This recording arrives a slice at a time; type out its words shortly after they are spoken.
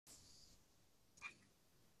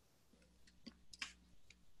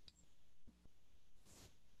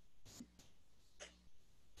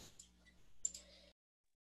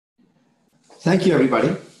Thank you,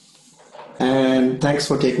 everybody. And thanks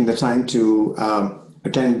for taking the time to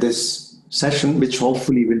attend this session, which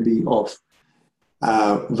hopefully will be of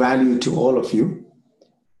value to all of you.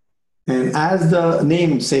 And as the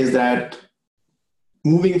name says that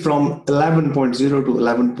moving from 11.0 to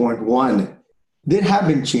 11.1, there have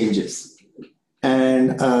been changes.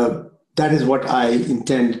 And that is what I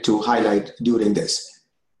intend to highlight during this.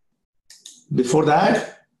 Before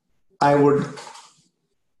that, I would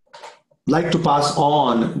like to pass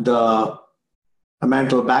on the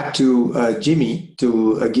mantle back to Jimmy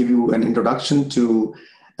to give you an introduction to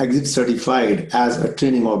Exit Certified as a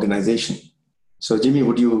training organization. So Jimmy,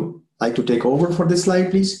 would you like to take over for this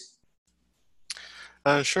slide, please?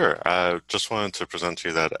 Sure. I just wanted to present to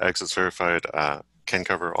you that Exit Certified can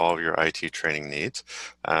cover all of your IT training needs,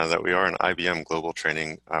 that we are an IBM Global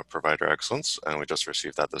Training Provider Excellence, and we just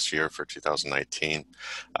received that this year for 2019.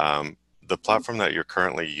 The platform that you're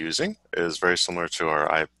currently using is very similar to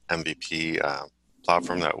our MVP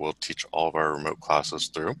platform that we'll teach all of our remote classes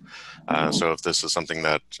through. So if this is something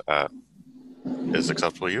that is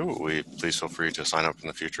acceptable to you, please feel free to sign up in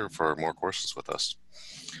the future for more courses with us.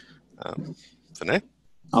 Vinay?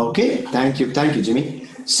 Okay, thank you, Jimmy.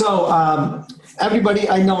 So everybody,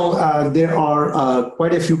 I know there are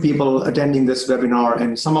quite a few people attending this webinar,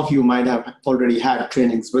 and some of you might have already had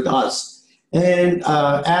trainings with us. And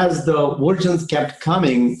as the versions kept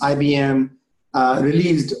coming, IBM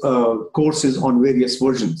released courses on various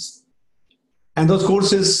versions. And those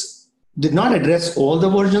courses did not address all the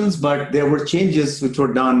versions, but there were changes which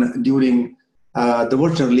were done during the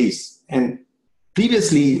version release. And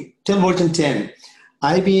previously, till version 10,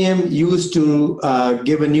 IBM used to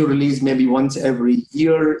give a new release maybe once every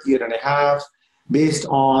year, year and a half, based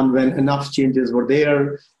on when enough changes were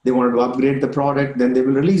there, they wanted to upgrade the product, then they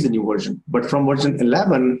will release a new version. But from version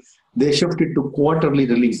 11, they shifted to quarterly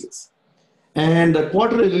releases. And the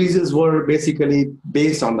quarterly releases were basically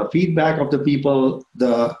based on the feedback of the people.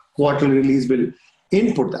 The quarterly release will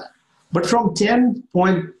input that. But from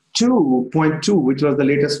 10.2.2, which was the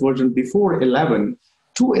latest version before 11,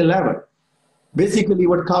 to 11, basically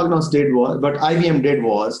what Cognos did was, what IBM did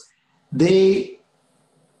was, they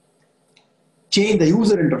changed the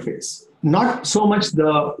user interface. Not so much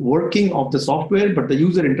the working of the software, but the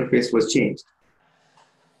user interface was changed.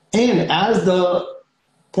 And as the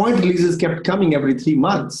point releases kept coming every 3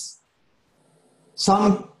 months,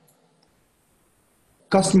 some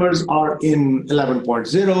customers are in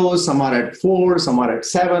 11.0, some are at 4, some are at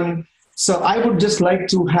 7. So I would just like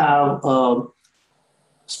to have a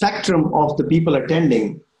spectrum of the people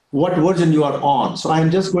attending, what version you are on. So I'm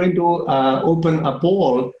just going to open a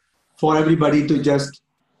poll for everybody to just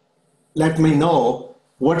let me know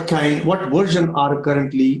what version are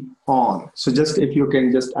currently on. So just if you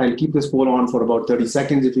can just, I'll keep this poll on for about 30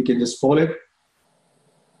 seconds, if you can just poll it.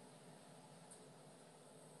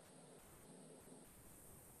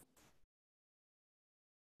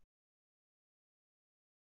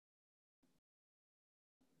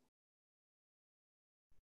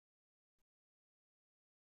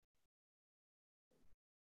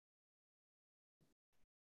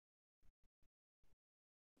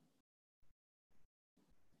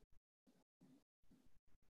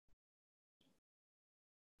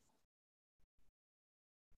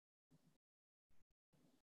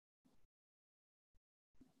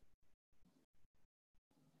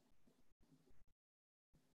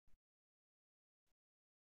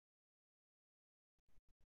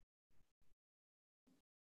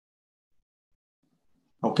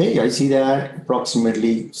 Okay, I see that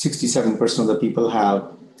approximately 67% of the people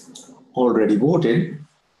have already voted.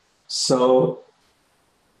 So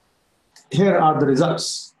here are the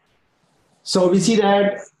results. So we see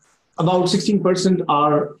that about 16%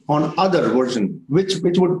 are on other version, which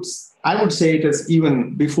would, I would say it is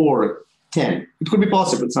even before 10. It could be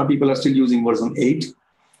possible. Some people are still using version 8.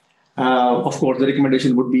 Of course, the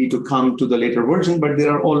recommendation would be to come to the later version, but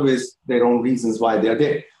there are always their own reasons why they are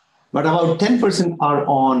there. But about 10% are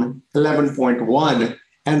on 11.1,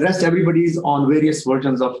 and rest everybody is on various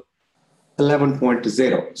versions of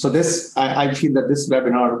 11.0. So this, I feel that this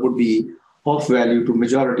webinar would be of value to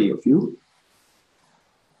majority of you.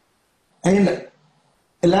 And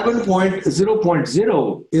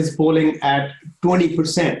 11.0.0 is polling at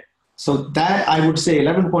 20%. So that I would say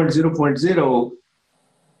 11.0.0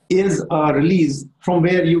 is a release from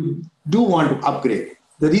where you do want to upgrade.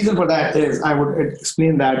 The reason for that is, I would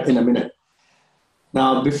explain that in a minute.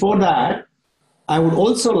 Now, before that, I would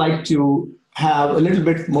also like to have a little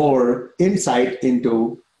bit more insight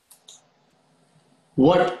into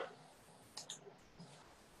what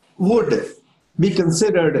would be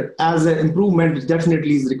considered as an improvement which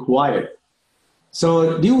definitely is required.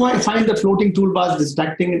 So do you find the floating toolbars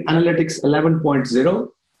distracting in Analytics 11.0?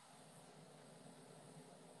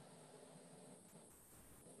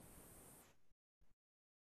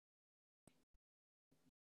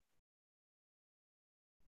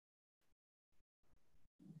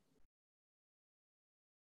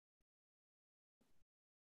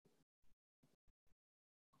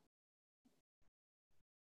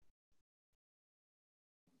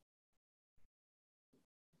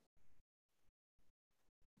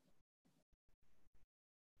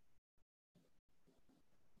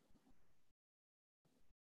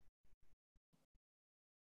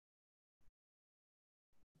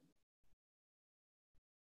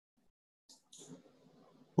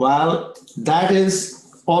 Well, that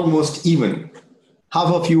is almost even. Half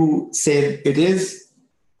of you said it is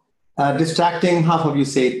distracting, half of you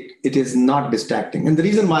say it is not distracting. And the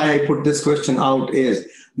reason why I put this question out is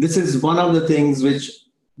this is one of the things which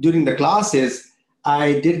during the classes,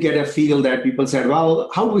 I did get a feel that people said, well,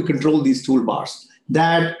 how do we control these toolbars?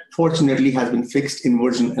 That fortunately has been fixed in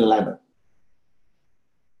version 11.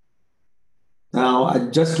 Now,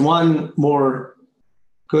 just one more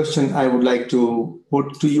question I would like to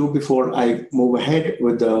put to you before I move ahead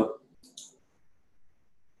with the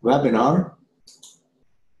webinar.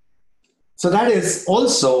 So that is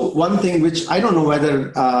also one thing which I don't know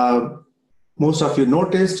whether most of you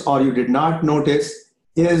noticed or you did not notice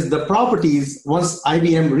is the properties. Once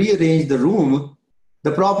IBM rearranged the room,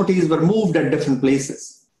 the properties were moved at different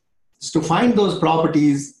places. So to find those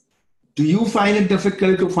properties, do you find it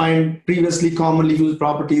difficult to find previously commonly used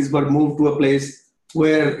properties were moved to a place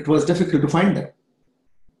where it was difficult to find them?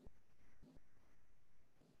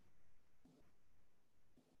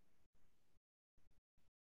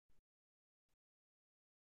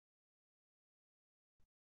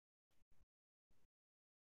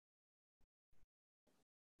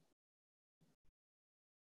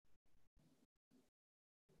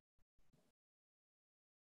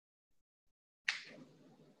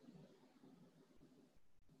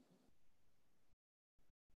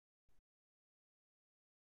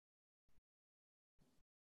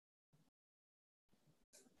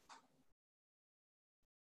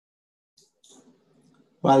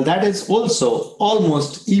 Well, that is also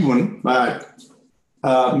almost even, but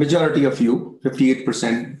majority of you,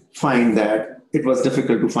 58%, find that it was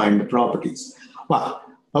difficult to find the properties. Wow,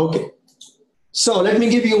 okay. So let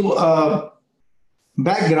me give you a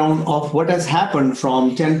background of what has happened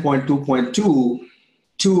from 10.2.2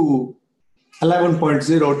 to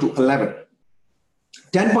 11.0 to 11.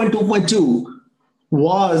 10.2.2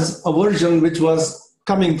 was a version which was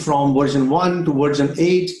coming from version 1 to version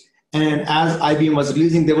 8. And as IBM was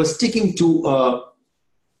releasing, they were sticking to a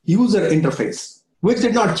user interface, which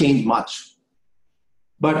did not change much.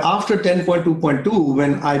 But after 10.2.2,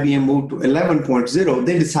 when IBM moved to 11.0,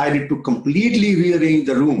 they decided to completely rearrange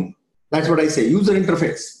the room. That's what I say, user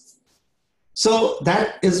interface. So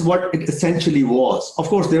that is what it essentially was. Of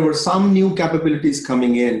course, there were some new capabilities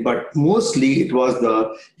coming in, but mostly it was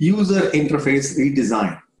the user interface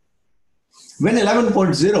redesign. When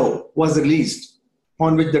 11.0 was released,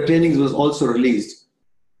 on which the trainings was also released,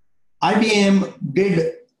 IBM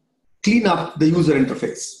did clean up the user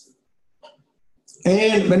interface.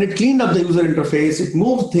 And when it cleaned up the user interface, it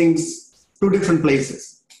moved things to different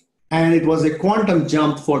places. And it was a quantum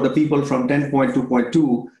jump for the people from 10.2.2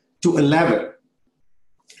 to 11.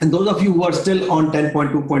 And those of you who are still on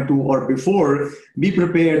 10.2.2 or before, be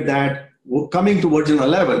prepared that coming to version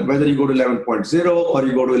 11, whether you go to 11.0 or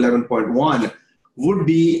you go to 11.1, would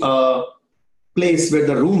be a place where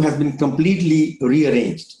the room has been completely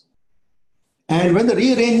rearranged. And when the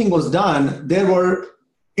rearranging was done, there were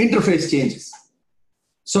interface changes.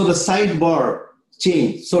 So the sidebar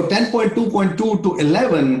changed. So 10.2.2 to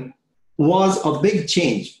 11 was a big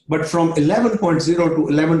change. But from 11.0 to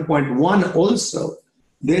 11.1 also,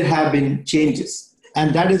 there have been changes.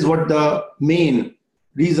 And that is what the main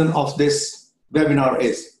reason of this webinar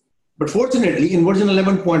is. But fortunately, in version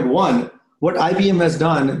 11.1, what IBM has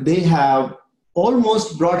done, they have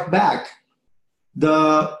almost brought back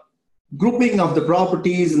the grouping of the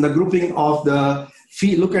properties and the grouping of the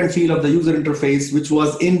look and feel of the user interface, which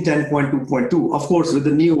was in 10.2.2, of course, with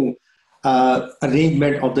the new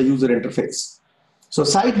arrangement of the user interface. So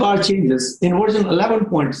sidebar changes. In version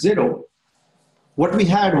 11.0, what we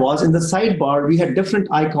had was in the sidebar, we had different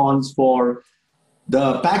icons for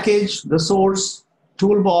the package, the source,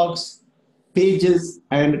 toolbox, pages,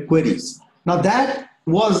 and queries. Now that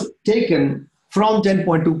was taken from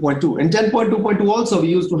 10.2.2. In 10.2.2 also, we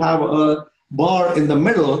used to have a bar in the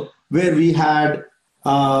middle where we had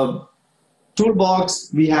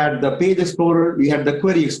toolbox, we had the page explorer, we had the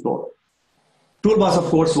query explorer. Toolbars, of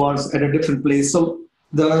course, was at a different place. So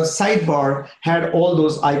the sidebar had all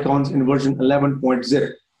those icons in version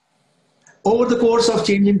 11.0. Over the course of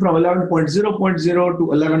changing from 11.0.0 to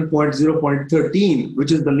 11.0.13,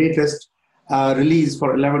 which is the latest release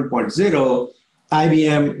for 11.0,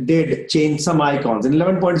 IBM did change some icons. In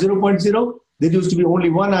 11.0.0, there used to be only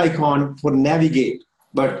one icon for navigate,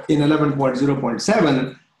 but in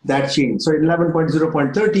 11.0.7, that changed. So in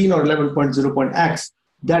 11.0.13 or 11.0.x,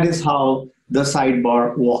 that is how the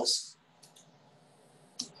sidebar was.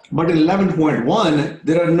 But in 11.1,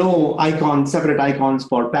 there are no icons, separate icons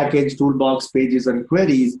for package, toolbox, pages, and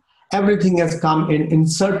queries. Everything has come in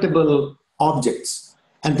insertable objects.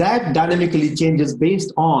 And that dynamically changes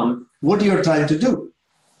based on what you're trying to do.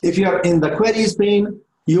 If you are in the queries pane,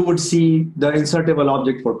 you would see the insertable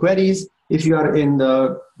object for queries. If you are in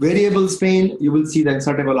the variables pane, you will see the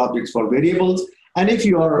insertable objects for variables. And if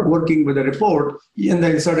you are working with a report, in the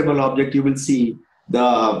insertable object, you will see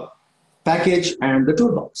the package and the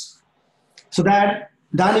toolbox. So that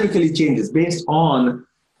dynamically changes based on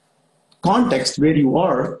context where you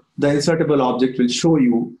are. The insertable object will show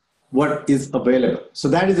you what is available. So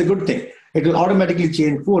that is a good thing. It will automatically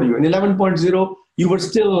change for you. In 11.0, you were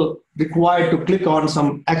still required to click on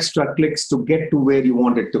some extra clicks to get to where you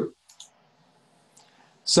wanted to.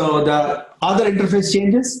 So the other interface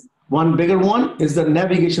changes, one bigger one is the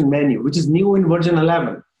navigation menu, which is new in version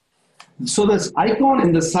 11. So this icon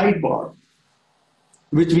in the sidebar,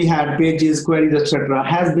 which we had pages, queries, etc.,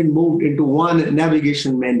 has been moved into one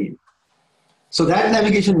navigation menu. So that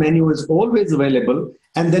navigation menu is always available,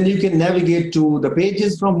 and then you can navigate to the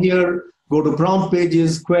pages from here, go to prompt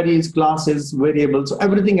pages, queries, classes, variables. So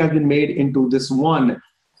everything has been made into this one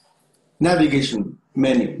navigation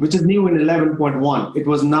menu, which is new in 11.1. It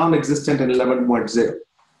was non-existent in 11.0.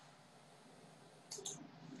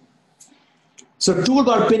 So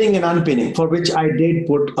toolbar pinning and unpinning, for which I did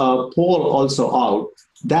put a poll also out,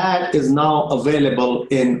 that is now available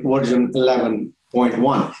in version 11.1.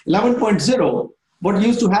 11.0, what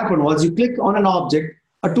used to happen was you click on an object,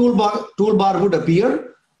 a toolbar would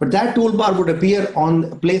appear, but that toolbar would appear on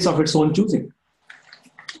a place of its own choosing.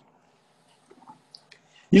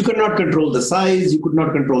 You could not control the size, you could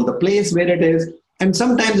not control the place where it is, and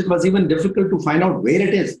sometimes it was even difficult to find out where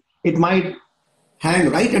it is. It might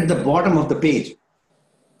hang right at the bottom of the page.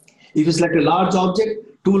 If you select a large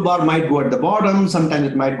object, toolbar might go at the bottom, sometimes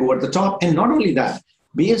it might go at the top, and not only that,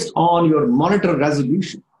 based on your monitor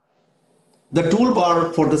resolution, the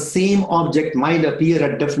toolbar for the same object might appear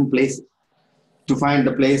at different places to find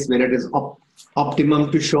the place where it is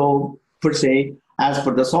optimum to show, per se, as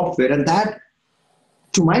per the software. And that,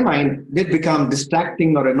 to my mind, did become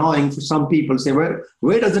distracting or annoying for some people. Say,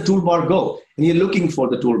 where does the toolbar go? And you're looking for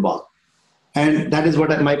the toolbar. And that is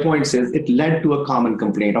what my point says. It led to a common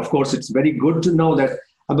complaint. Of course, it's very good to know that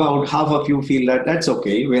about half of you feel that that's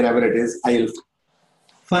okay, wherever it is, I'll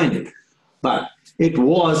find it. But it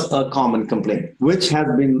was a common complaint, which has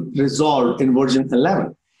been resolved in version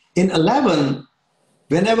 11. In 11,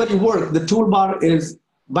 whenever you work, the toolbar is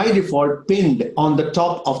by default pinned on the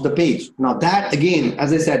top of the page. Now that, again,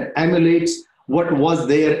 as I said, emulates what was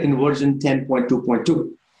there in version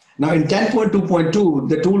 10.2.2. Now in 10.2.2,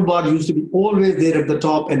 the toolbar used to be always there at the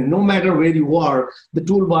top, and no matter where you are, the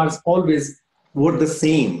toolbars always were the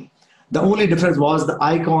same. The only difference was the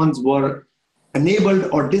icons were enabled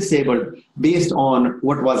or disabled based on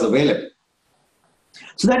what was available.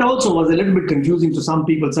 So that also was a little bit confusing to some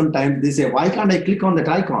people. Sometimes they say, why can't I click on that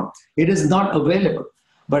icon? It is not available.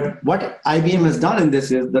 But what IBM has done in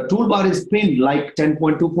this is the toolbar is pinned like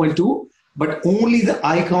 10.2.2, but only the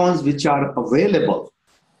icons which are available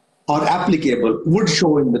or applicable would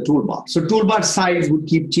show in the toolbar. So toolbar size would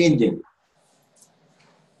keep changing,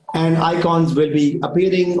 and icons will be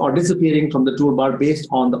appearing or disappearing from the toolbar based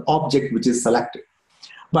on the object which is selected.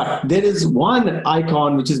 But there is one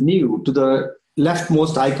icon which is new. To the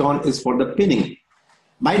leftmost icon is for the pinning.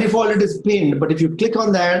 By default, it is pinned, but if you click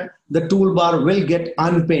on that, the toolbar will get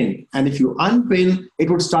unpinned. And if you unpin, it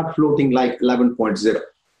would start floating like 11.0.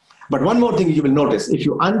 But one more thing you will notice, if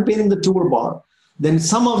you unpin the toolbar, then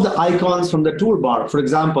some of the icons from the toolbar, for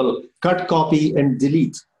example, cut, copy, and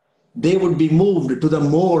delete, they would be moved to the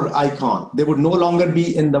more icon. They would no longer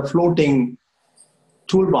be in the floating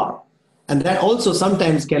toolbar. And that also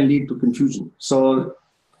sometimes can lead to confusion. So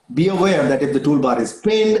be aware that if the toolbar is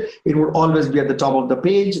pinned, it would always be at the top of the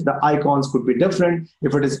page. The icons could be different.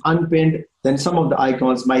 If it is unpinned, then some of the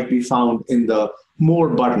icons might be found in the more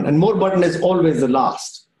button. And more button is always the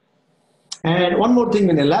last. And one more thing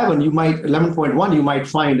in 11.1 you might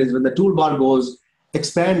find is when the toolbar goes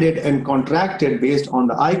expanded and contracted based on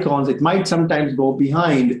the icons, it might sometimes go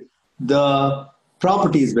behind the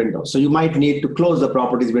properties window. So you might need to close the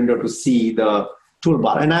properties window to see the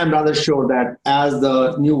toolbar. And I'm rather sure that as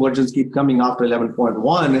the new versions keep coming after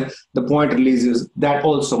 11.1, the point releases, that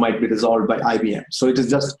also might be resolved by IBM. So it is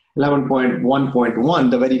just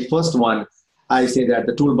 11.1.1, the very first one. I say that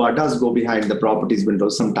the toolbar does go behind the properties window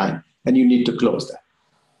sometime, and you need to close that.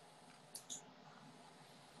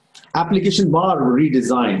 Application bar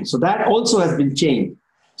redesign. So that also has been changed.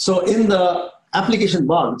 So in the application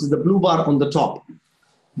bar, which is the blue bar on the top,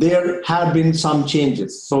 there have been some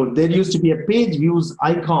changes. So there used to be a page views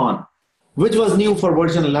icon, which was new for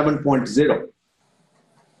version 11.0.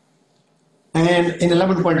 And in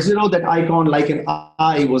 11.0, that icon like an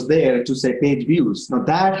eye was there to say page views. Now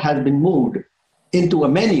that has been moved into a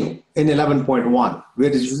menu in 11.1,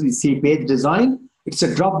 where you see page design. It's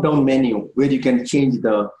a drop-down menu where you can change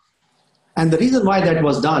the, and the reason why that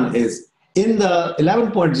was done is in the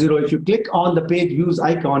 11.0, if you click on the page views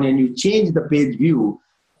icon and you change the page view,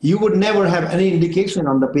 you would never have any indication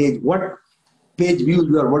on the page what page view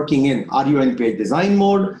you are working in. Are you in page design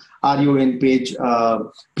mode? Are you in page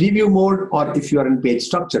preview mode? Or if you are in page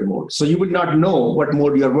structure mode? So you would not know what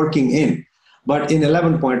mode you are working in. But in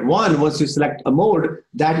 11.1, once you select a mode,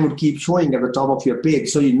 that would keep showing at the top of your page,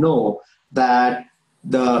 so you know that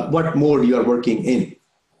what mode you are working in.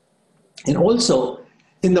 And also,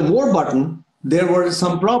 in the More button, there were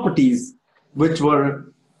some properties which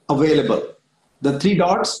were available. The three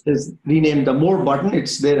dots is renamed the More button.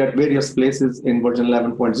 It's there at various places in version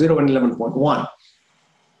 11.0 and 11.1.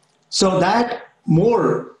 So that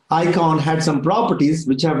More icon had some properties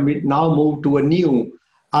which have been now moved to a new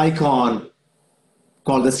icon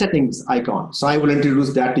called the Settings icon. So I will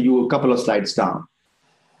introduce that to you a couple of slides down.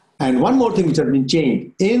 And one more thing which has been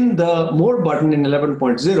changed, in the More button in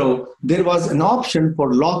 11.0, there was an option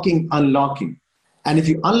for locking, unlocking. And if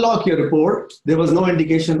you unlock your report, there was no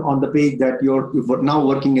indication on the page that you're now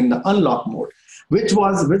working in the unlock mode, which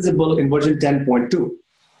was visible in version 10.2.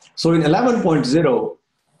 So in 11.0,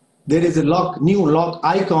 there is a new lock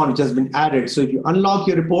icon which has been added. So if you unlock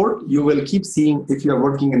your report, you will keep seeing if you're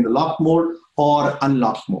working in the lock mode or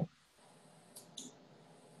unlock mode.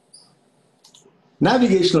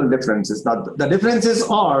 Navigational differences. Now, the differences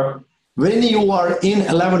are when you are in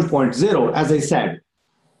 11.0, as I said,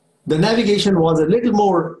 the navigation was a little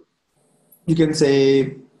more, you can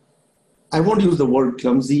say, I won't use the word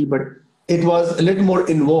clumsy, but it was a little more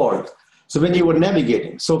involved. So when you were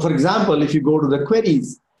navigating, so for example, if you go to the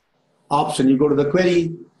queries option, you go to the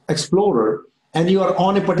query explorer and you are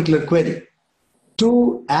on a particular query.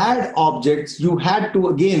 To add objects, you had to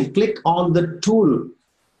again click on the tool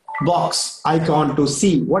box icon to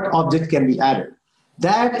see what object can be added.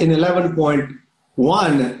 That in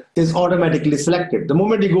 11.1 is automatically selected. The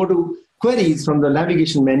moment you go to queries from the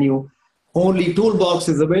navigation menu, only toolbox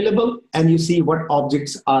is available and you see what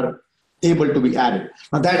objects are able to be added.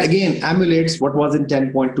 Now that again emulates what was in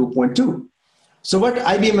 10.2.2. So what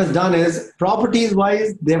IBM has done is, properties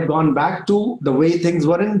wise, they have gone back to the way things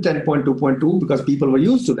were in 10.2.2 because people were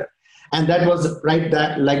used to that. And that was like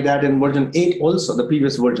that in version 8 also, the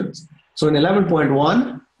previous versions. So in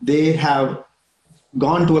 11.1, they have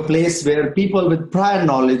gone to a place where people with prior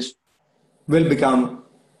knowledge will become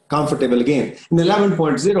comfortable again. In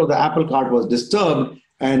 11.0, the apple cart was disturbed,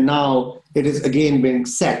 and now it is again being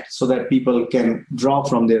set so that people can draw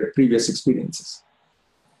from their previous experiences.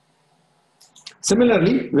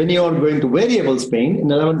 Similarly, when you are going to variables pane in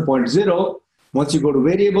 11.0, once you go to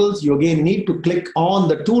variables, you again need to click on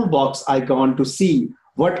the toolbox icon to see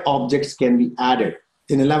what objects can be added.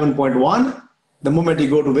 In 11.1, the moment you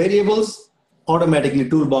go to variables, automatically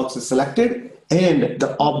toolbox is selected and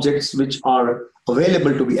the objects which are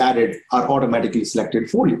available to be added are automatically selected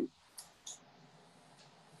for you.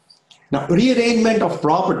 Now, rearrangement of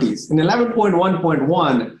properties. In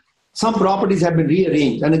 11.1.1, some properties have been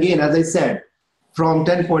rearranged. And again, as I said, from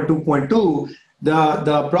 10.2.2,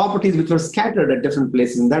 the properties which were scattered at different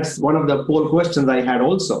places, and that's one of the poll questions I had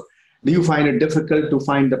also. Do you find it difficult to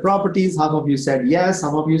find the properties? Half of you said yes,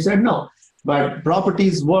 half of you said no. But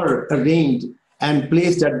properties were arranged and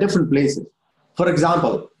placed at different places. For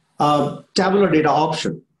example, tabular data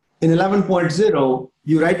option. In 11.0,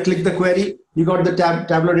 you right-click the query, you got the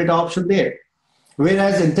tabular data option there.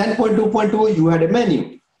 Whereas in 10.2.2, you had a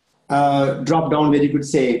menu drop-down where you could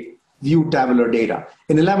say, view tabular data.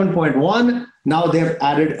 In 11.1, now they've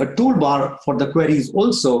added a toolbar for the queries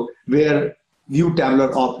also where view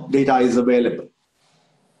tabular data is available.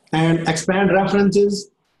 And expand references.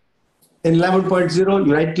 In 11.0,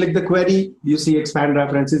 you right-click the query, you see expand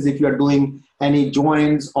references if you are doing any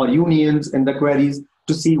joins or unions in the queries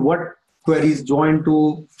to see what queries join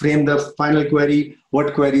to frame the final query,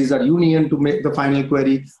 what queries are union to make the final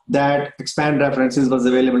query. That expand references was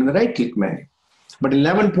available in the right-click menu. But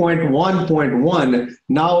 11.1.1,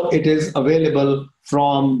 now it is available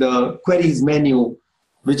from the queries menu,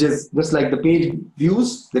 which is just like the page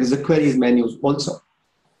views, there is a queries menu also.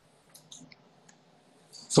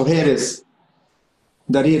 So here is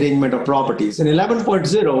the rearrangement of properties. In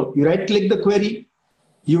 11.0, you right-click the query,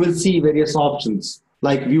 you will see various options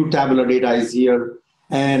like view tabular data is here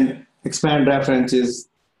and expand references,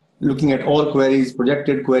 looking at all queries,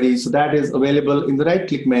 projected queries. So that is available in the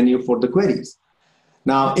right-click menu for the queries.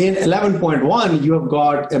 Now in 11.1, you have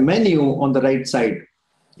got a menu on the right side.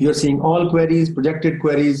 You're seeing all queries, projected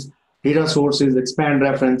queries, data sources, expand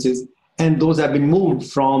references, and those have been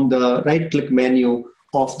moved from the right-click menu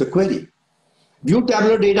of the query. View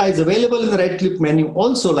tabular data is available in the right-click menu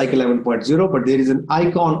also like 11.0, but there is an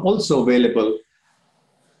icon also available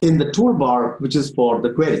in the toolbar, which is for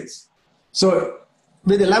the queries. So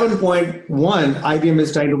with 11.1, IBM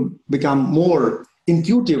is trying to become more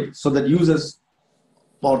intuitive so that users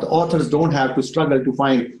or the authors don't have to struggle to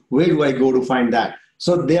find where do I go to find that.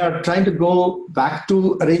 So they are trying to go back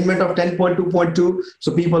to arrangement of 10.2.2.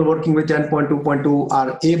 So people working with 10.2.2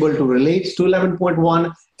 are able to relate to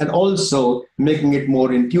 11.1 and also making it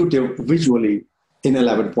more intuitive visually in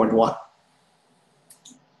 11.1.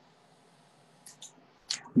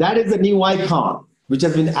 That is the new icon, which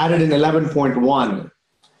has been added in 11.1.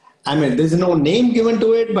 I mean, there's no name given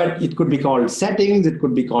to it, but it could be called settings, it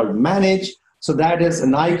could be called manage. So that is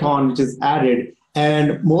an icon which is added,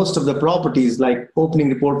 and most of the properties like opening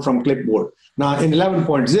report from clipboard. Now in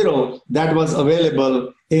 11.0, that was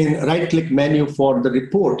available in right-click menu for the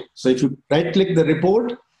report. So if you right-click the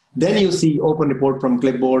report, then you see open report from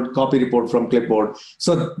clipboard, copy report from clipboard.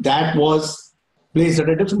 So that was placed at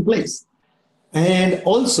a different place. And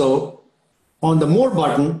also on the more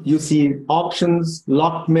button, you see options,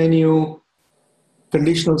 locked menu,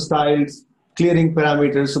 conditional styles, clearing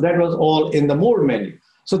parameters. So that was all in the more menu.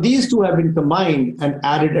 So these two have been combined and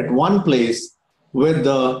added at one place with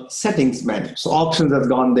the settings menu. So options has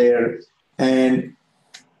gone there, and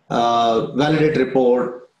validate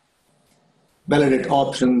report, validate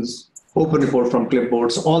options, open report from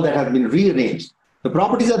clipboard. So all that has been rearranged. The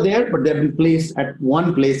properties are there, but they've been placed at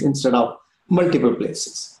one place instead of multiple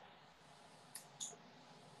places.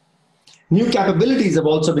 New capabilities have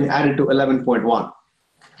also been added to 11.1.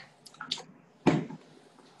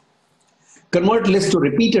 Convert list to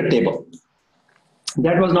repeater table.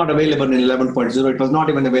 That was not available in 11.0. It was not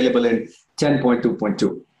even available in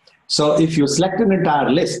 10.2.2. So if you select an entire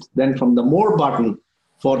list, then from the more button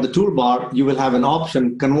for the toolbar, you will have an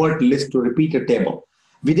option, convert list to repeater table.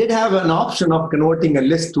 We did have an option of converting a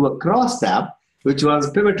list to a cross tab, which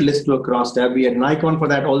was pivot list to a cross tab. We had an icon for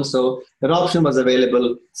that also. That option was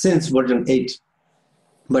available since version 8.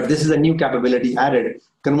 But this is a new capability added,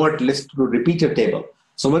 convert list to repeater table.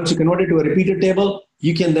 So once you convert it to a repeater table,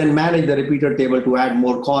 you can then manage the repeater table to add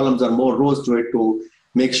more columns or more rows to it to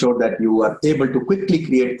make sure that you are able to quickly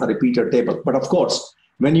create a repeater table. But of course,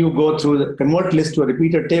 when you go through the convert list to a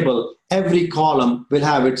repeater table, every column will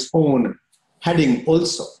have its own heading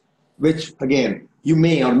also, which again, you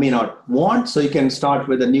may or may not want. So you can start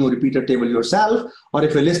with a new repeater table yourself, or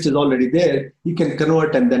if a list is already there, you can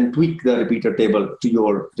convert and then tweak the repeater table to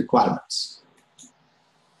your requirements.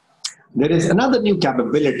 There is another new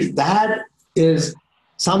capability that is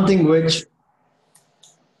something which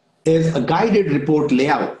is a guided report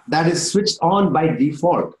layout that is switched on by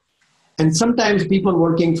default. And sometimes people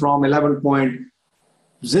working from 11.0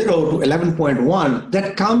 to 11.1,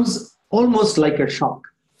 that comes almost like a shock.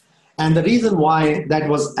 And the reason why that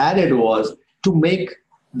was added was to make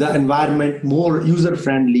the environment more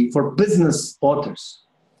user-friendly for business authors.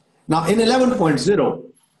 Now in 11.0,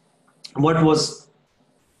 what was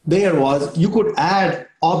there was you could add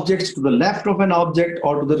objects to the left of an object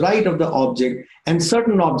or to the right of the object, and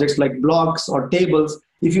certain objects like blocks or tables,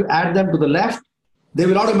 if you add them to the left, they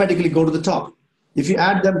will automatically go to the top. If you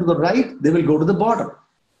add them to the right, they will go to the bottom.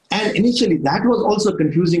 And initially that was also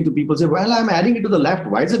confusing to people. Say, well, I'm adding it to the left,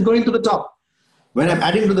 why is it going to the top? When I'm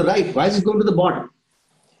adding to the right, why is it going to the bottom?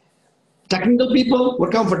 Technical people were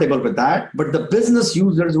comfortable with that, but the business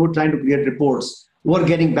users who were trying to create reports were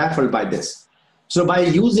getting baffled by this. So by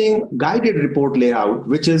using guided report layout,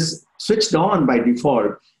 which is switched on by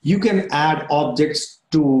default, you can add objects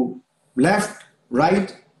to left,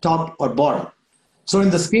 right, top, or bottom. So in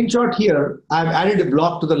the screenshot here, I've added a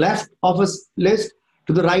block to the left of a list,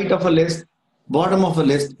 to the right of a list, bottom of a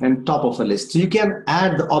list, and top of a list. So you can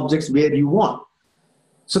add the objects where you want.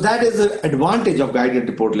 So that is the advantage of guided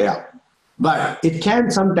report layout. But it can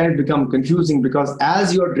sometimes become confusing because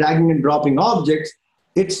as you're dragging and dropping objects,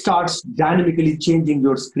 it starts dynamically changing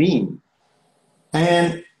your screen.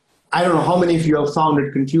 And I don't know how many of you have found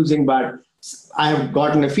it confusing, but I have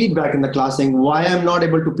gotten a feedback in the class saying why I'm not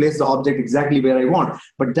able to place the object exactly where I want.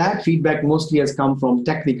 But that feedback mostly has come from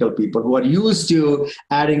technical people who are used to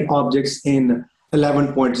adding objects in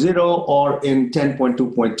 11.0 or in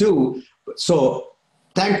 10.2.2. So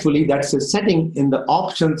thankfully, that's a setting in the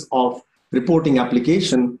options of reporting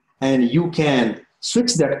application, and you can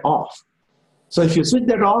switch that off. So if you switch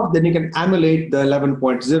that off, then you can emulate the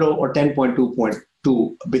 11.0 or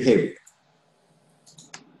 10.2.2 behavior.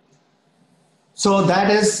 So that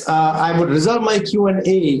is, I would reserve my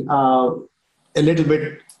Q&A a little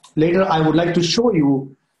bit later. I would like to show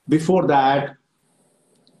you before that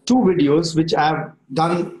two videos which I've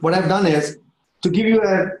done. What I've done is to give you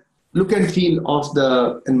a look and feel of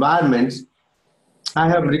the environment. I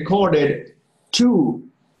have recorded two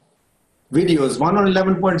videos, one on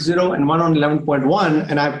 11.0 and one on 11.1,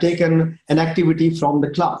 and I've taken an activity from the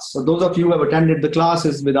class. So those of you who have attended the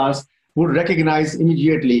classes with us would recognize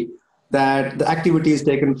immediately that the activity is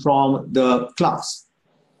taken from the class.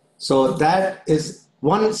 So that is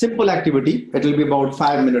one simple activity. It will be about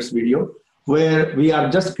 5 minutes video where we are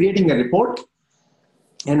just creating a report.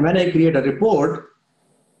 And when I create a report,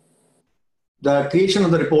 the creation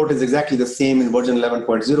of the report is exactly the same in version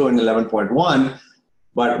 11.0 and 11.1.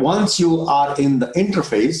 But once you are in the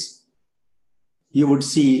interface, you would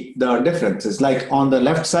see the differences. Like on the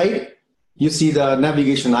left side, you see the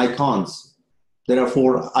navigation icons. There are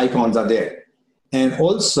 4 icons are there. And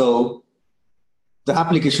also the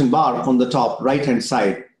application bar on the top right-hand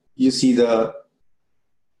side, you see the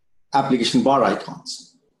application bar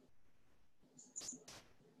icons.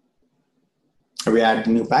 We add a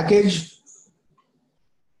new package.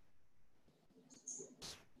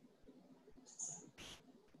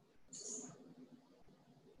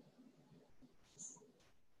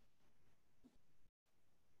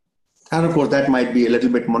 And of course, that might be a little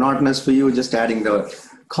bit monotonous for you, just adding the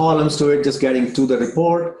columns to it, just getting to the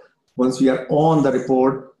report. Once we are on the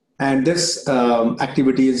report, and this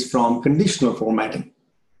activity is from conditional formatting.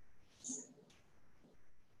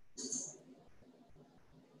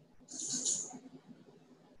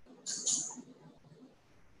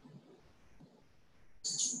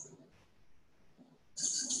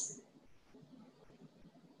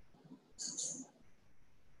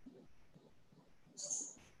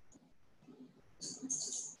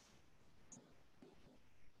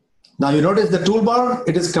 Now you notice the toolbar,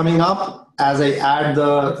 it is coming up as I add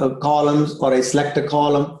the columns or I select a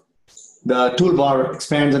column. The toolbar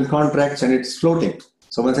expands and contracts and it's floating.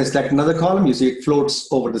 So once I select another column, you see it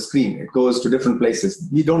floats over the screen. It goes to different places.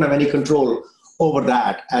 We don't have any control over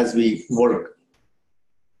that as we work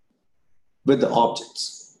with the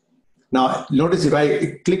objects. Now notice if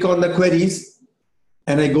I click on the queries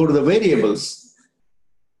and I go to the variables,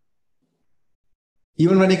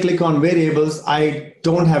 even when I click on variables, I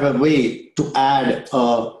don't have a way to add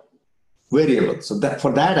a variable. So that,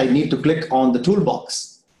 for that, I need to click on the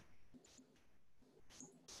toolbox.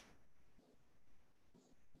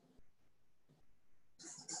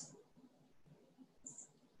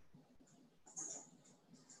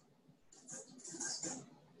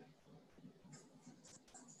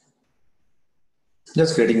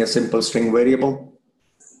 Just creating a simple string variable.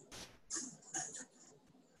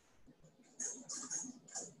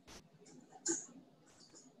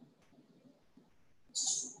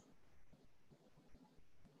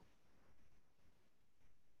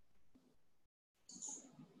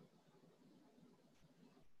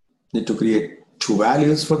 Need to create 2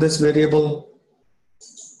 values for this variable.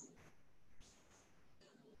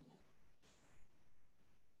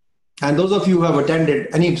 And those of you who have attended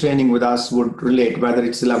any training with us would relate, whether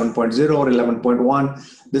it's 11.0 or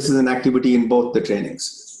 11.1. This is an activity in both the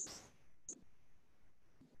trainings.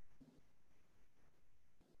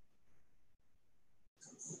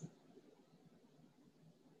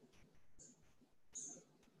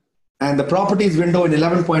 And the properties window in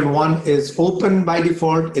 11.1 is open by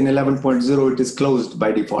default. In 11.0, it is closed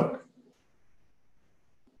by default.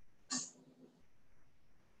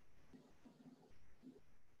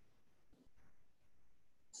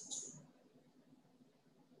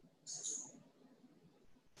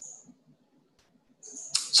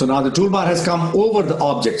 So now the toolbar has come over the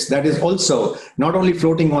objects. That is also not only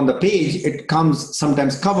floating on the page, it comes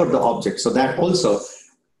sometimes cover the object. So that also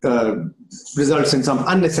results in some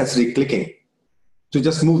unnecessary clicking to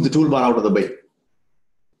just move the toolbar out of the way.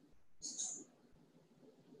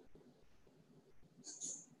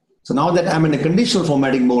 So now that I'm in a conditional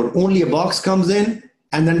formatting mode, only a box comes in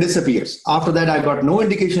and then disappears. After that, I got no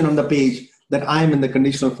indication on the page that I'm in the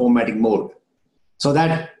conditional formatting mode. So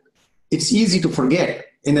that it's easy to forget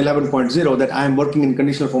in 11.0 that I'm working in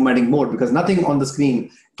conditional formatting mode because nothing on the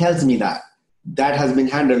screen tells me that. That has been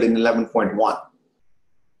handled in 11.1.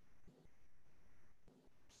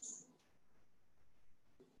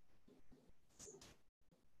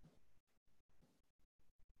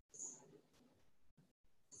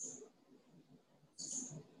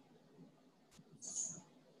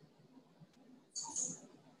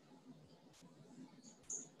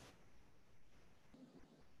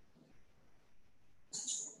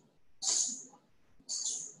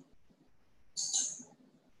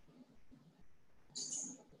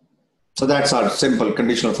 So that's our simple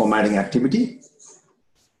conditional formatting activity.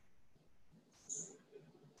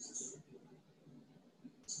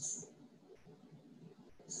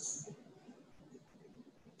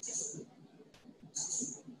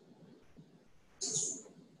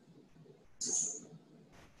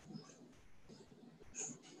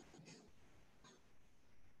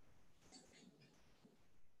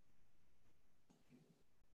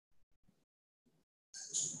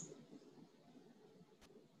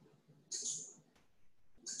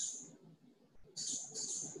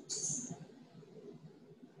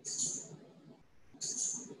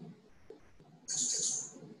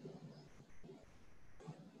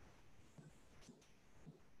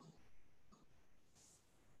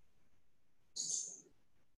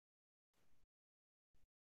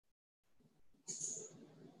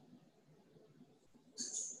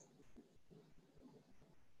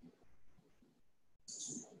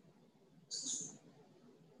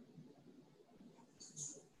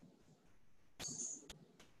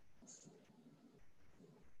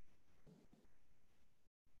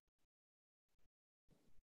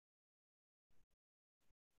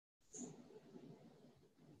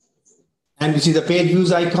 And you see the page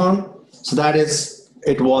views icon. So that is,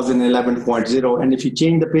 it was in 11.0. And if you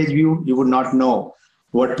change the page view, you would not know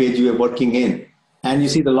what page you are working in. And you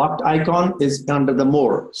see the locked icon is under the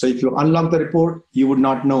more. So if you unlock the report, you would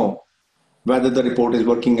not know whether the report is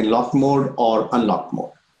working in locked mode or unlocked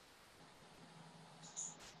mode.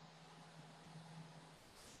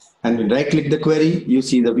 And when right click the query, you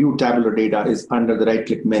see the view tabular data is under the right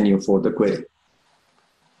click menu for the query.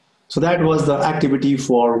 So that was the activity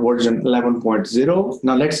for version 11.0.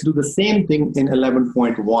 Now let's do the same thing in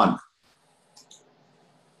 11.1.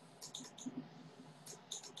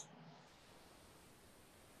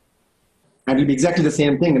 And it'll be exactly the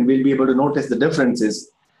same thing, and we'll be able to notice the differences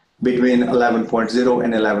between 11.0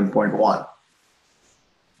 and 11.1.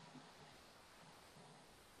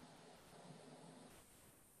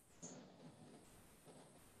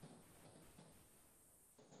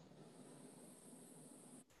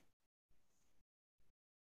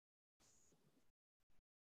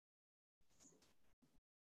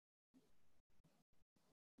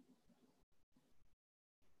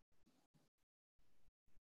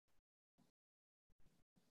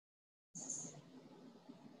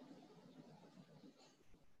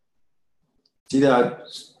 See the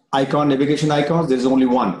icon, navigation icons, there's only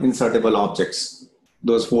one, insertable objects.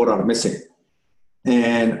 Those 4 are missing.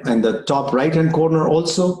 And in the top right-hand corner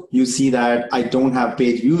also, you see that I don't have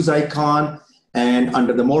page views icon, and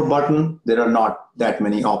under the more button, there are not that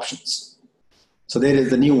many options. So there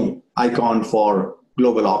is the new icon for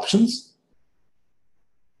global options.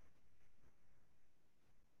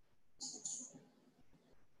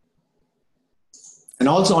 And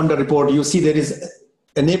also under report, you see there is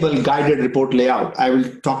enable guided report layout. I will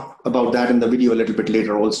talk about that in the video a little bit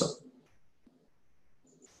later also.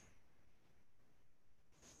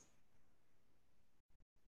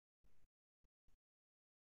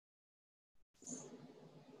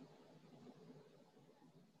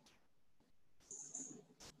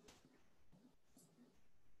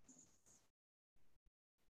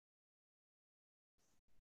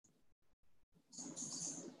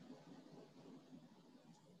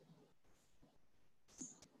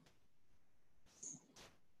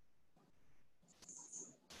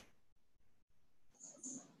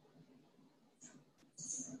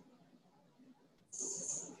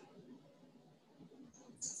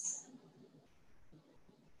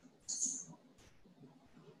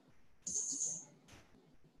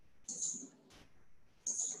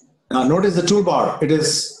 Now notice the toolbar. It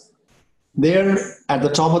is there at the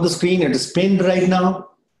top of the screen. It is pinned right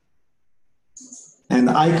now. And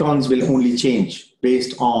the icons will only change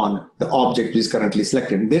based on the object which is currently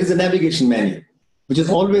selected. There is a navigation menu, which is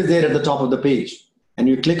always there at the top of the page. And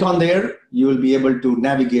you click on there, you will be able to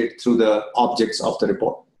navigate through the objects of the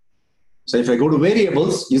report. So if I go to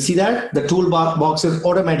variables, you see that the toolbox is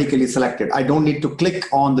automatically selected. I don't need to click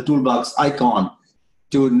on the toolbox icon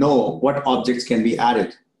to know what objects can be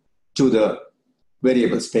added to the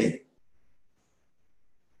variables pane.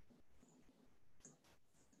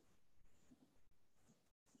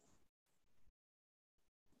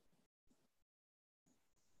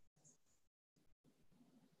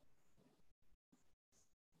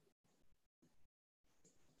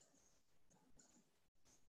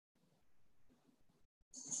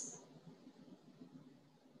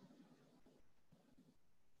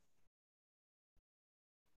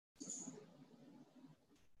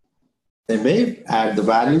 They may add the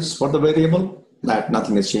values for the variable, that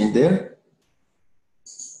nothing has changed there.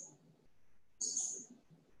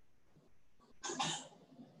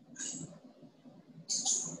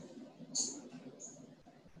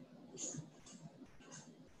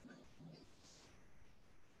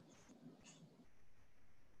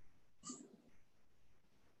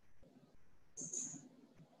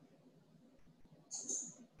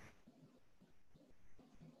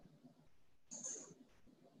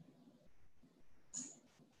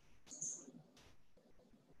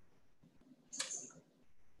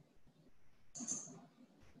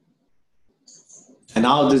 And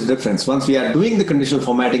now this difference, once we are doing the conditional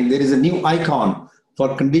formatting, there is a new icon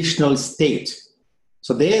for conditional state.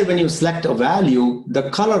 So there, when you select a value, the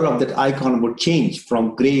color of that icon would change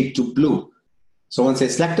from gray to blue. So once I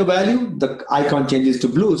select a value, the icon changes to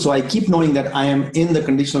blue. So I keep knowing that I am in the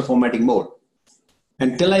conditional formatting mode.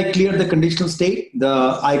 Until I clear the conditional state,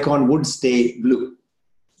 the icon would stay blue.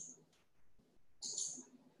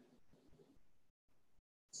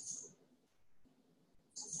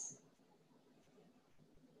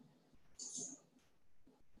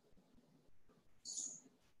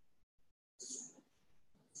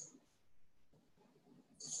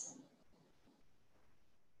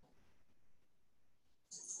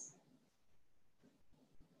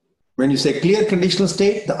 When you say clear conditional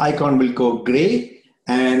state, the icon will go gray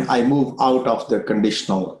and I move out of the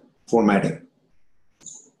conditional formatting.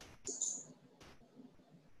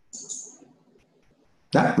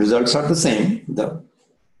 The results are the same.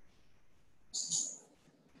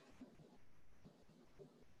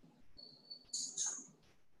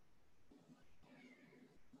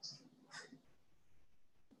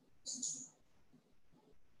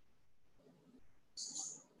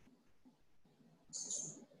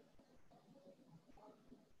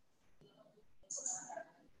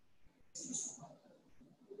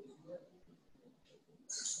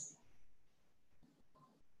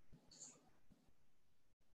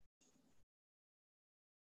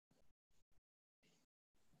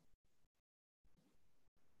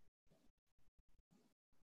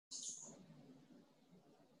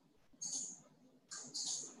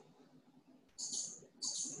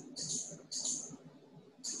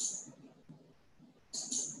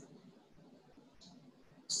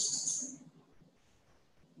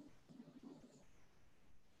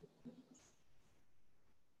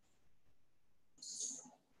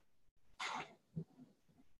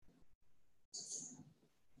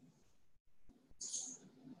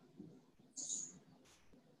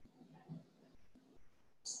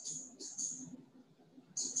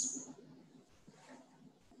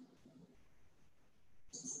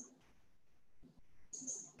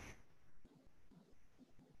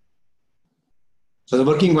 So the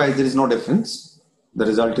working wise, there is no difference. The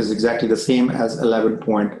result is exactly the same as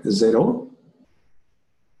 11.0.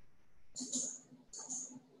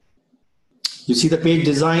 You see the page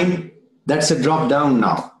design, that's a drop down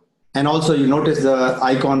now. And also you notice the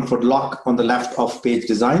icon for lock on the left of page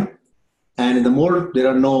design. And in the mode, there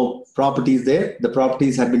are no properties there. The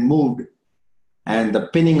properties have been moved and the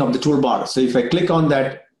pinning of the toolbar. So if I click on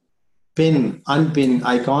that pin, unpin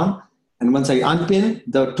icon, and once I unpin,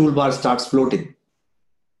 the toolbar starts floating.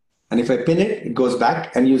 And if I pin it, it goes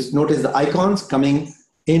back and you notice the icons coming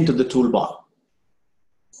into the toolbar.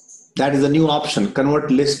 That is a new option, convert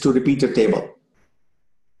list to repeater table.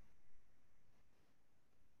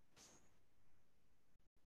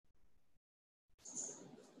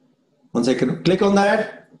 Once I can click on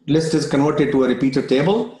that, list is converted to a repeater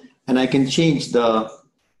table and I can change the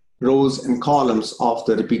rows and columns of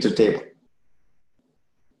the repeater table.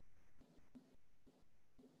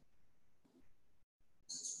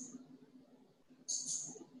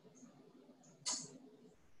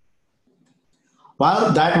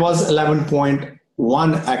 Well, that was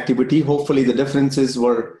 11.1 activity. Hopefully the differences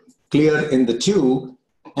were clear in the two.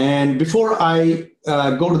 And before I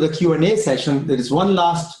go to the Q&A session, there is one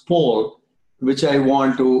last poll which I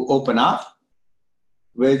want to open up,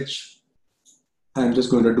 which I'm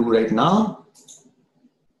just going to do right now.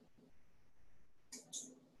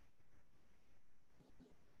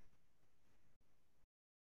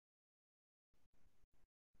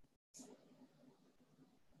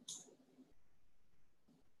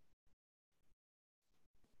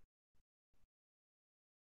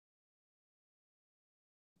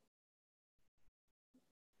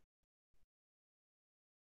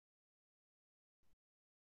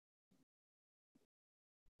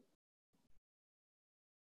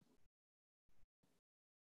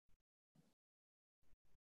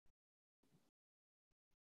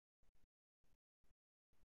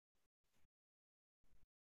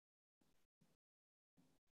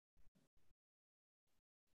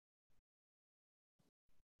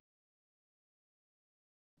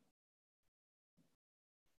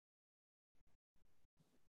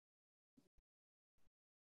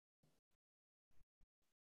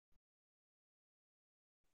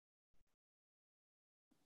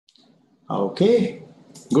 Okay.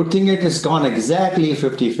 Good thing it has gone exactly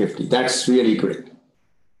 50-50. That's really great.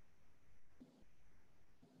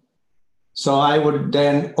 So I would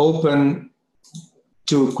then open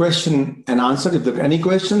to question and answer. If there are any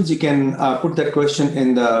questions, you can put that question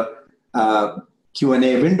in the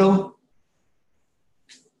Q&A window.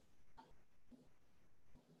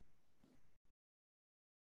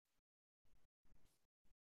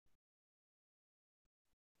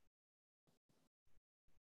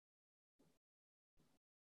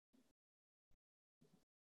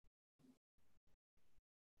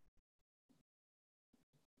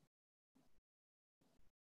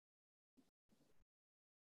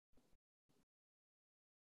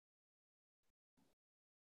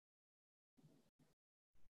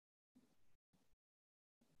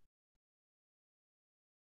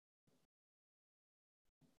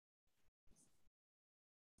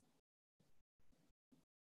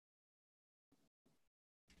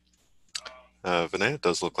 Vinay, it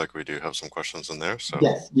does look like we do have some questions in there. So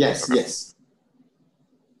Yes. okay. Yes.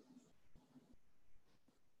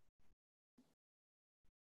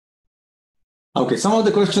 Okay, some of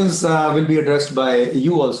the questions will be addressed by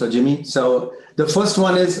you also, Jimmy. So the first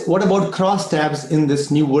one is, what about crosstabs in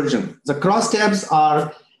this new version? The crosstabs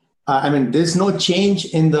are, there's no change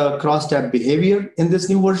in the crosstab behavior in this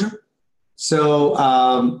new version. So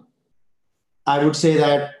I would say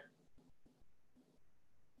that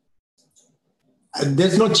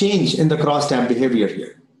there's no change in the crosstab behavior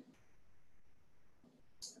here.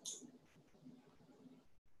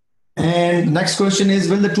 And next question is,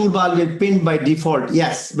 will the toolbar be pinned by default?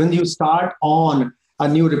 Yes, when you start on a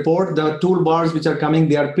new report, the toolbars which are coming,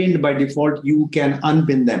 they are pinned by default. You can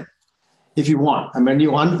unpin them if you want. And when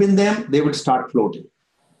you unpin them, they would start floating.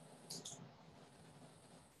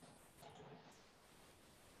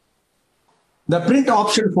 The print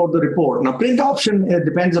option for the report. Now, print option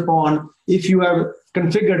depends upon if you have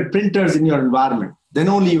configured printers in your environment, then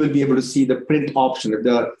only you will be able to see the print option. If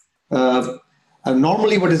the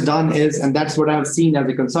normally what is done is, and that's what I've seen as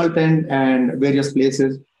a consultant and various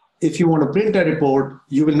places, if you want to print a report,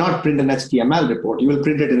 you will not print an HTML report. You will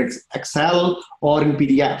print it in Excel or in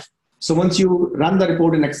PDF. So once you run the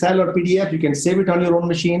report in Excel or PDF, you can save it on your own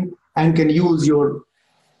machine and can use your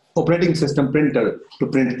operating system printer to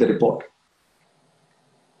print the report.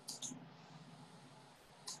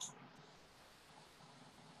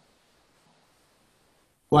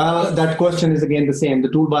 Well, that question is again the same. The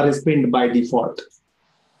toolbar is pinned by default.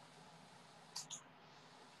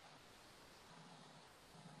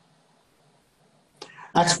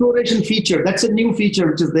 Exploration feature, that's a new feature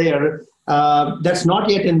which is there. That's not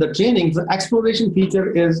yet in the training. The exploration feature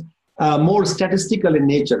is more statistical in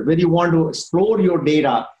nature, where you want to explore your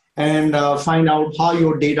data and find out how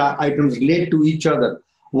your data items relate to each other,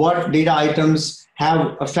 what data items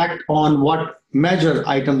have effect on what measure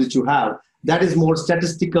items that you have. That is more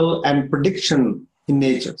statistical and prediction in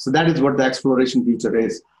nature. So that is what the exploration feature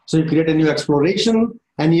is. So you create a new exploration,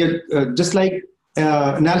 and you just like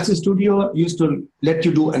Analysis Studio used to let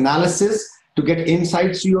you do analysis to get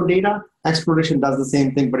insights to your data. Exploration does the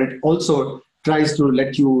same thing, but it also tries to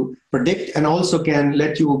let you predict and also can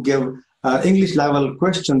let you give English level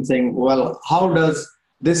questions saying, well, how does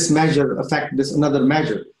this measure affect this another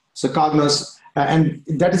measure? So Cognos, and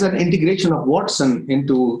that is an integration of Watson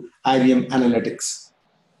into IBM Analytics.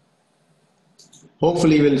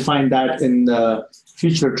 Hopefully we'll find that in the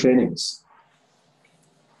future trainings.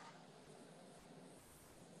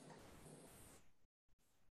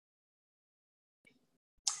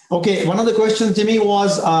 Okay, one of the questions, Jimmy,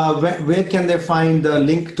 was where can they find the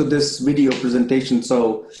link to this video presentation?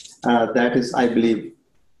 So that is, I believe,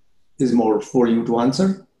 is more for you to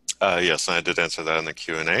answer. Yes, I did answer that in the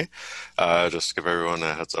Q&A. Just to give everyone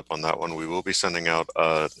a heads up on that one, we will be sending out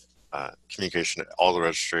communication to all the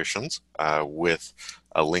registrations with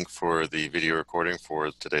a link for the video recording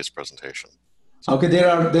for today's presentation. Okay,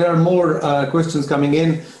 there are more questions coming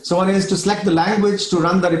in. So one is to select the language to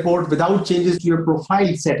run the report without changes to your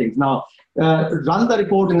profile settings. Now, run the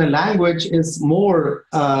report in a language is more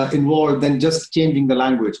involved than just changing the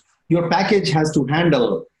language. Your package has to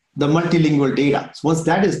handle the multilingual data. So once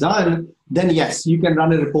that is done, then yes, you can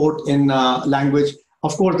run a report in language.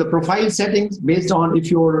 Of course, the profile settings based on if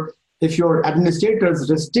your administrators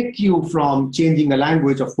restrict you from changing a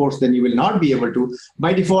language, of course, then you will not be able to.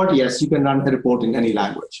 By default, yes, you can run a report in any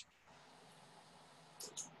language.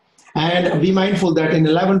 And be mindful that in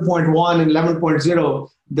 11.1 and 11.0,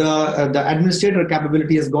 the administrator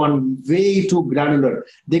capability has gone way too granular.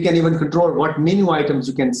 They can even control what menu items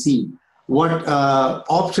you can see, what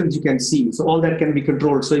options you can see. So all that can be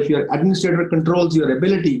controlled. So if your administrator controls your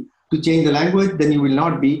ability to change the language, then you will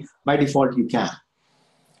not be. By default, you can.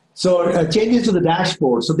 So changes to the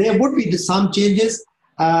dashboard. So there would be some changes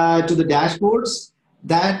to the dashboards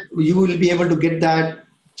that you will be able to get that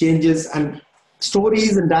changes, and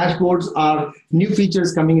stories and dashboards are new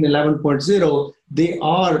features coming in 11.0. They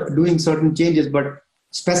are doing certain changes, but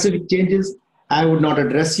specific changes I would not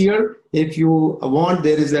address here. If you want,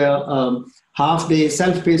 there is a half-day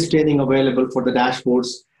self-paced training available for the dashboards,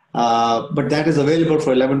 but that is available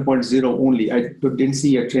for 11.0 only. I didn't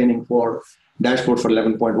see a training for dashboard for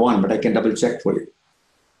 11.1, but I can double check for you.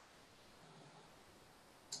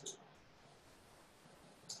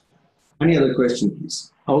 Any other question,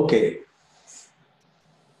 please? Okay.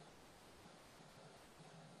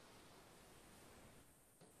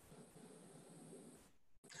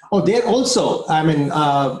 Oh, there also, I mean,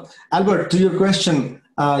 Albert, to your question,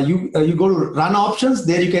 you go to run options,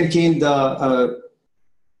 there you can change the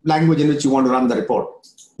language in which you want to run the report.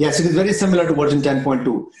 Yes, it is very similar to version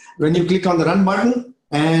 10.2. When you click on the run button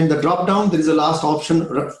and the drop down, there is a last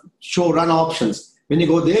option, show run options. When you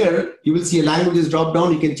go there, you will see a languages drop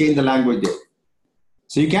down, you can change the language there.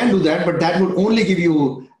 So you can do that, but that would only give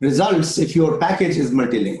you results if your package is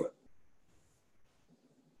multilingual.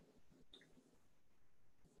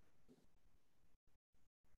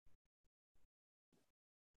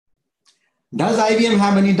 Does IBM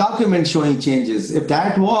have any documents showing changes? If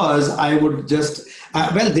that was, I would just,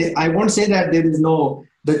 I won't say that there is no,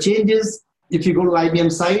 the changes, if you go to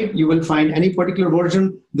IBM site, you will find any particular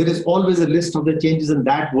version, there is always a list of the changes in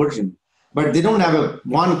that version. But they don't have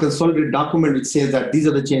one consolidated document which says that these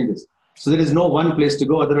are the changes. So there is no one place to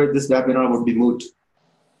go, otherwise this webinar would be moot.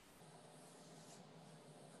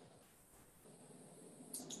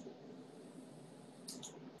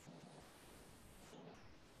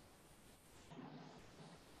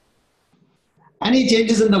 Any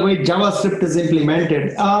changes in the way JavaScript is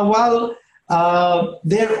implemented?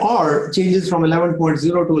 There are changes from 11.0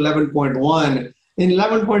 to 11.1. In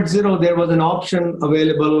 11.0, there was an option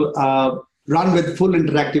available, run with full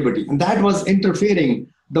interactivity. And that was interfering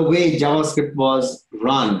the way JavaScript was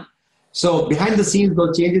run. So behind the scenes,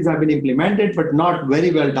 those changes have been implemented, but not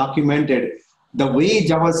very well documented. The way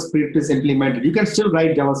JavaScript is implemented, you can still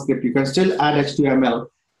write JavaScript, you can still add HTML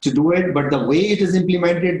to do it, but the way it is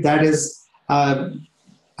implemented, that is,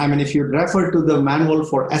 I mean, if you refer to the manual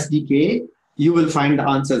for SDK, you will find the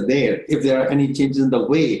answer there if there are any changes in the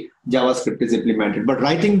way JavaScript is implemented. But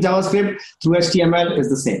writing JavaScript through HTML is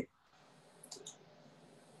the same.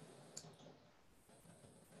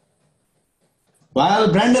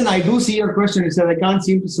 Well, Brandon, I do see your question. It says, I can't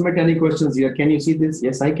seem to submit any questions here. Can you see this?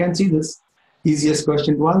 Yes, I can see this. Easiest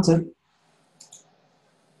question to answer.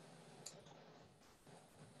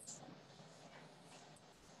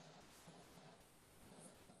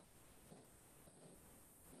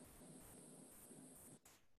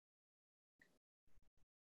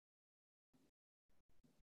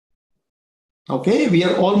 Okay, we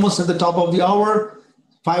are almost at the top of the hour.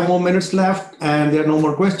 5 more minutes left, and there are no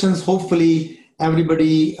more questions. Hopefully,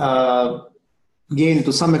 everybody gained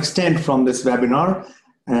to some extent from this webinar,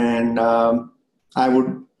 and I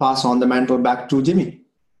would pass on the mantle back to Jimmy.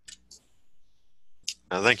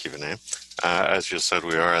 Thank you, Vinay. As you said,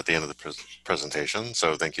 we are at the end of the presentation,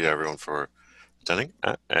 so thank you to everyone for attending.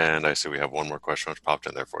 And I see we have one more question which popped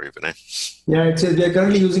in there for you, Vinay. Yeah, it says we are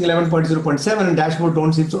currently using 11.0.7 and dashboard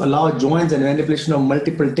don't seem to allow joins and manipulation of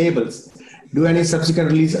multiple tables. Do any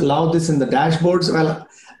subsequent release allow this in the dashboards? Well,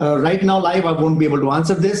 right now live, I won't be able to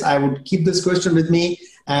answer this. I would keep this question with me.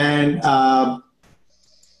 And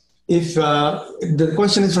if the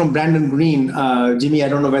question is from Brandon Green, Jimmy, I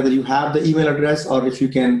don't know whether you have the email address or if you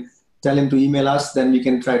can tell him to email us, then we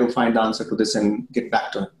can try to find the answer to this and get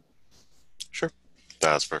back to him. Sure,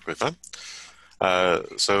 that's perfectly fine.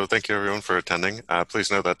 So thank you everyone for attending.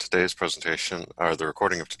 Please note that today's presentation, or the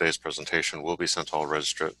recording of today's presentation, will be sent to all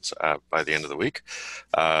registrants by the end of the week.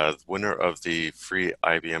 The winner of the free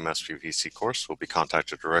IBM SPVC course will be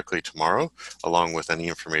contacted directly tomorrow, along with any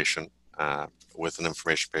information, with an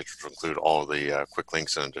information page which will include all the quick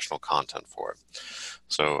links and additional content for it.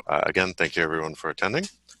 So again, thank you everyone for attending,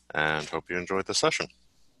 and hope you enjoyed the session.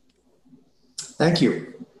 Thank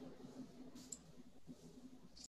you.